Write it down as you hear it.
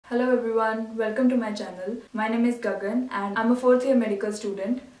Hello everyone, welcome to my channel. My name is Gagan and I'm a 4th year medical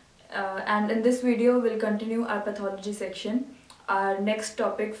student. And in this video we'll continue our pathology section. Our next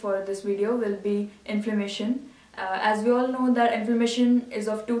topic for this video will be inflammation. As we all know that inflammation is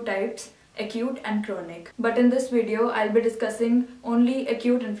of two types, acute and chronic. But in this video I'll be discussing only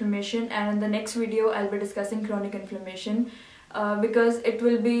acute inflammation, and in the next video I'll be discussing chronic inflammation. Because it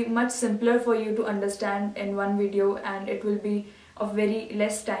will be much simpler for you to understand in one video and it will be of very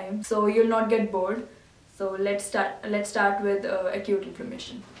less time, so you'll not get bored. So let's start with acute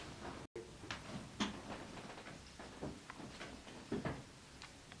inflammation.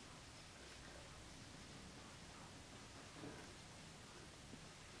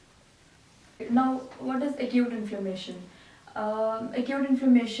 Now, what is acute inflammation? Acute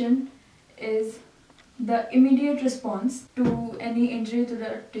inflammation is the immediate response to any injury to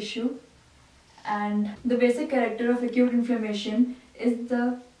the tissue, and the basic character of acute inflammation is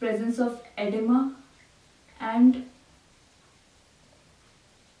the presence of edema and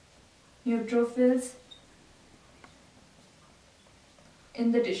neutrophils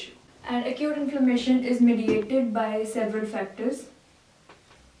in the tissue. And acute inflammation is mediated by several factors,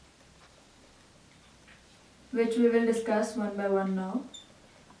 which we will discuss one by one now.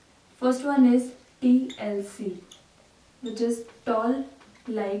 First one is TLC, which is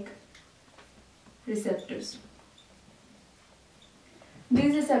toll-like receptors.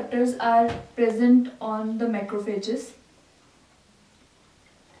 These receptors are present on the macrophages,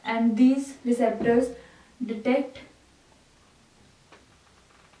 and these receptors detect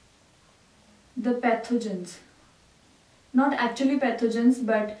the pathogens. Not actually pathogens,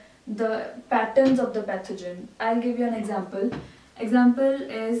 but the patterns of the pathogen. I'll give you an example. Example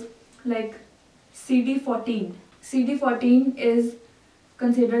is like CD14. CD14 is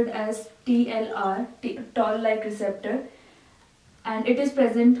considered as TLR, toll-like receptor, and it is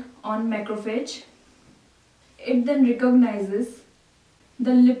present on macrophage. It then recognizes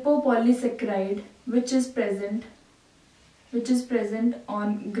the lipopolysaccharide which is present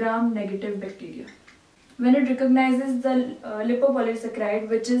on gram-negative bacteria. When it recognizes the lipopolysaccharide,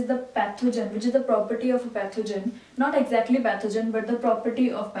 which is the pathogen, which is the property of a pathogen, not exactly pathogen but the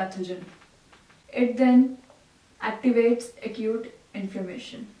property of pathogen, it then activates acute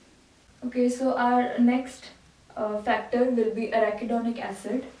inflammation. Okay, so our next factor will be arachidonic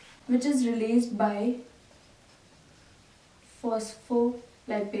acid, which is released by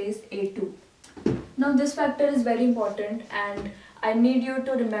phospholipase A2. Now this factor is very important and I need you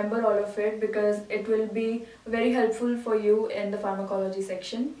to remember all of it because it will be very helpful for you in the pharmacology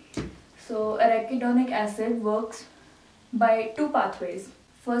section. So arachidonic acid works by two pathways.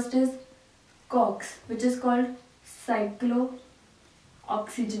 First is COX, which is called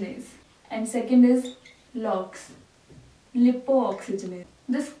cyclooxygenase, and second is LOX, lipooxygenase.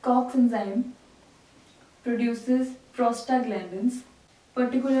 This COX enzyme produces prostaglandins,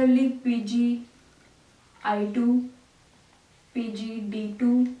 particularly PGI2,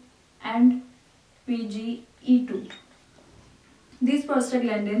 PGD2 and PGE2. These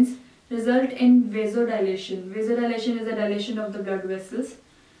prostaglandins result in vasodilation. Vasodilation is a dilation of the blood vessels.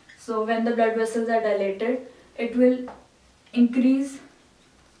 So when the blood vessels are dilated, it will increase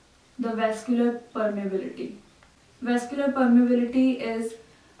the vascular permeability. Vascular permeability is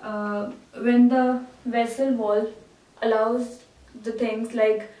when the vessel wall allows the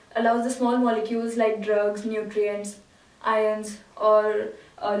small molecules like drugs, nutrients, ions or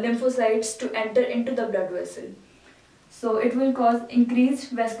lymphocytes to enter into the blood vessel. So it will cause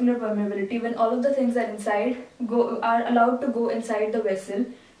increased vascular permeability. When all of the things are are allowed to go inside the vessel,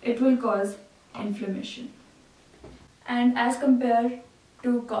 it will cause inflammation. And as compared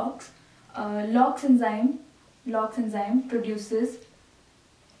to COX, LOX enzyme produces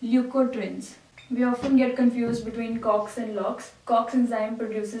leukotrienes. We often get confused between COX and LOX. COX enzyme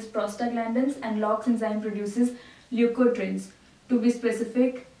produces prostaglandins and LOX enzyme produces leukotrienes. To be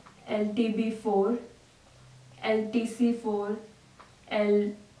specific, LTB4, LTC4,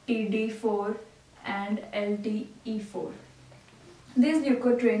 LTD4 and LTE4. These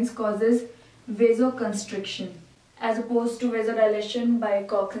leukotrienes causes vasoconstriction as opposed to vasodilation by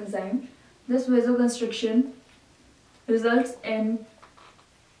COX enzyme. This vasoconstriction results in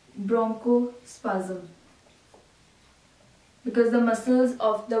bronchospasm because the muscles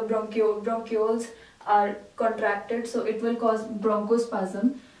of the bronchioles are contracted, so it will cause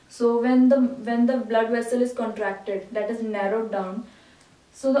bronchospasm. So when the blood vessel is contracted, that is narrowed down,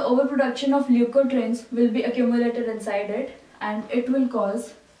 so the overproduction of leukotrienes will be accumulated inside it and it will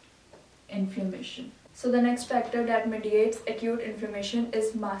cause inflammation. So the next factor that mediates acute inflammation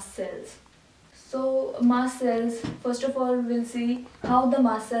is mast cells. So mast cells, first of all we'll see how the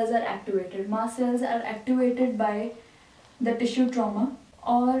mast cells are activated. Mast cells are activated by the tissue trauma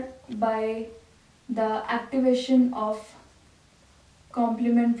or by the activation of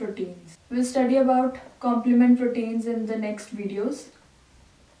complement proteins. We'll study about complement proteins in the next videos.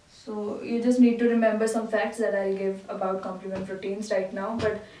 So you just need to remember some facts that I'll give about complement proteins right now,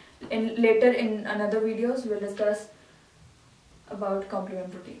 but later in another videos we'll discuss about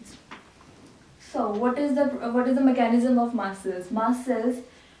complement proteins. So what is the mechanism of mast cells? Mast cells,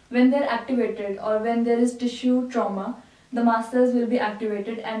 when they're activated or when there is tissue trauma, the mast cells will be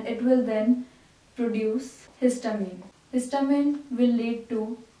activated and it will then produce histamine. Histamine will lead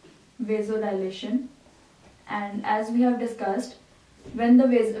to vasodilation, and as we have discussed, when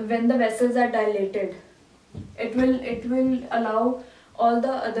the vessels are dilated, it will allow all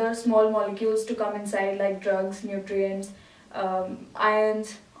the other small molecules to come inside, like drugs, nutrients,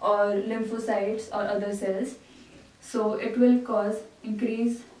 ions or lymphocytes or other cells. So it will cause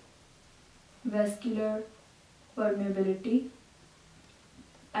increased vascular permeability,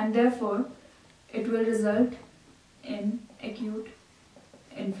 and therefore it will result in acute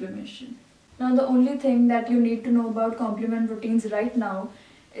inflammation. Now the only thing that you need to know about complement proteins right now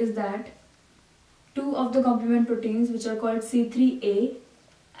is that two of the complement proteins, which are called C3A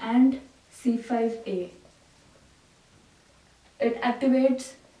and C5A, it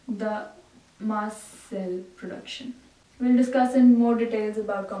activates the mast cell production. We'll discuss in more details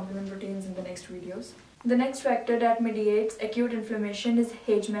about complement proteins in the next videos. The next factor that mediates acute inflammation is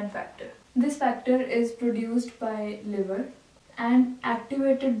Hageman factor. This factor is produced by liver and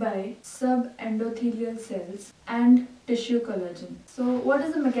activated by subendothelial cells and tissue collagen. So what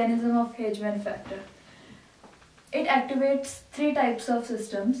is the mechanism of Hageman factor? It activates three types of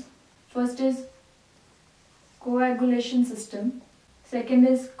systems. First is coagulation system, second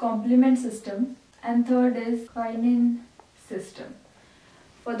is complement system, and third is kinin system.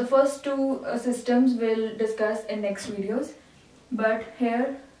 For the first two systems we'll discuss in next videos, but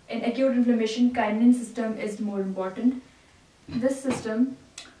here in acute inflammation, kinin system is more important. This system,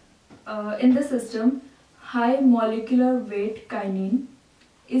 in the system, high molecular weight kinin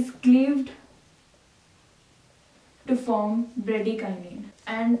is cleaved to form bradykinin,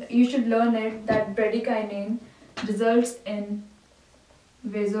 and you should learn it that bradykinin results in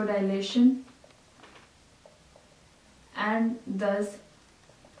vasodilation and thus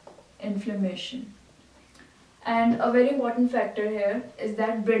inflammation. And a very important factor here is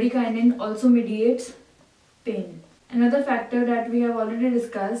that bradykinin also mediates pain. Another factor that we have already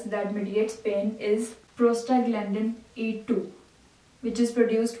discussed that mediates pain is prostaglandin E2, which is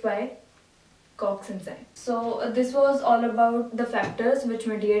produced by COX enzyme. So this was all about the factors which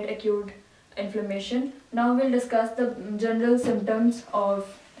mediate acute inflammation. Now we'll discuss the general symptoms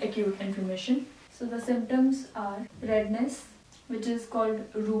of acute inflammation. So the symptoms are redness, which is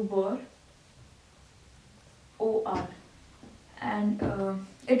called rubor, OR, and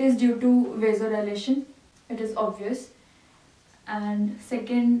it is due to vasodilation. It is obvious. And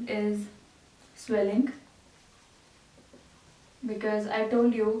second is swelling, because I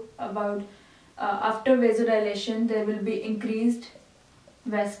told you about after vasodilation there will be increased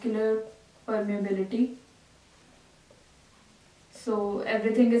vascular permeability, so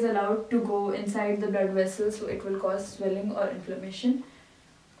everything is allowed to go inside the blood vessels, so it will cause swelling or inflammation.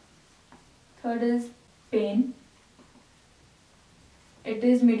 Third is pain. It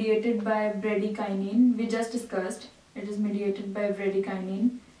is mediated by bradykinin, we just discussed. It is mediated by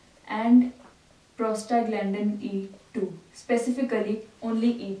bradykinin and prostaglandin E2, specifically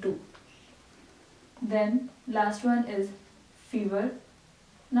only E2. Then last one is fever.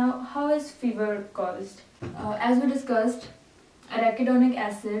 Now how is fever caused? As we discussed, arachidonic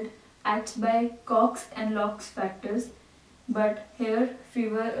acid acts by COX and LOX factors, but here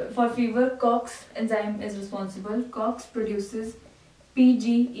for fever COX enzyme is responsible. COX produces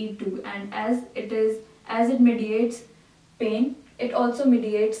PGE2, and as it mediates pain, it also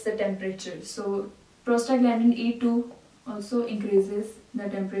mediates the temperature. So prostaglandin E2 also increases the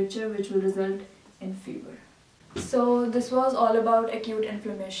temperature, which will result in fever. So this was all about acute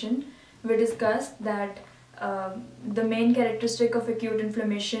inflammation. We discussed that the main characteristic of acute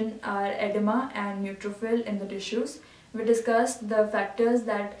inflammation are edema and neutrophil in the tissues. We discussed the factors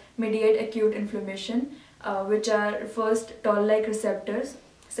that mediate acute inflammation, which are first toll-like receptors,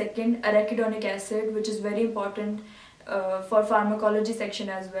 second arachidonic acid, which is very important for pharmacology section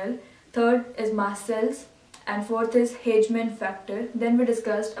as well, third is mast cells, and fourth is Hageman factor. Then we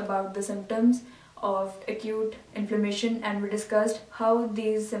discussed about the symptoms of acute inflammation and we discussed how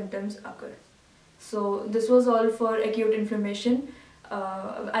these symptoms occur. So this was all for acute inflammation.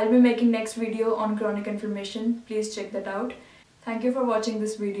 I'll be making next video on chronic inflammation. Please check that out. Thank you for watching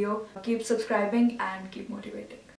this video. Keep subscribing and keep motivating.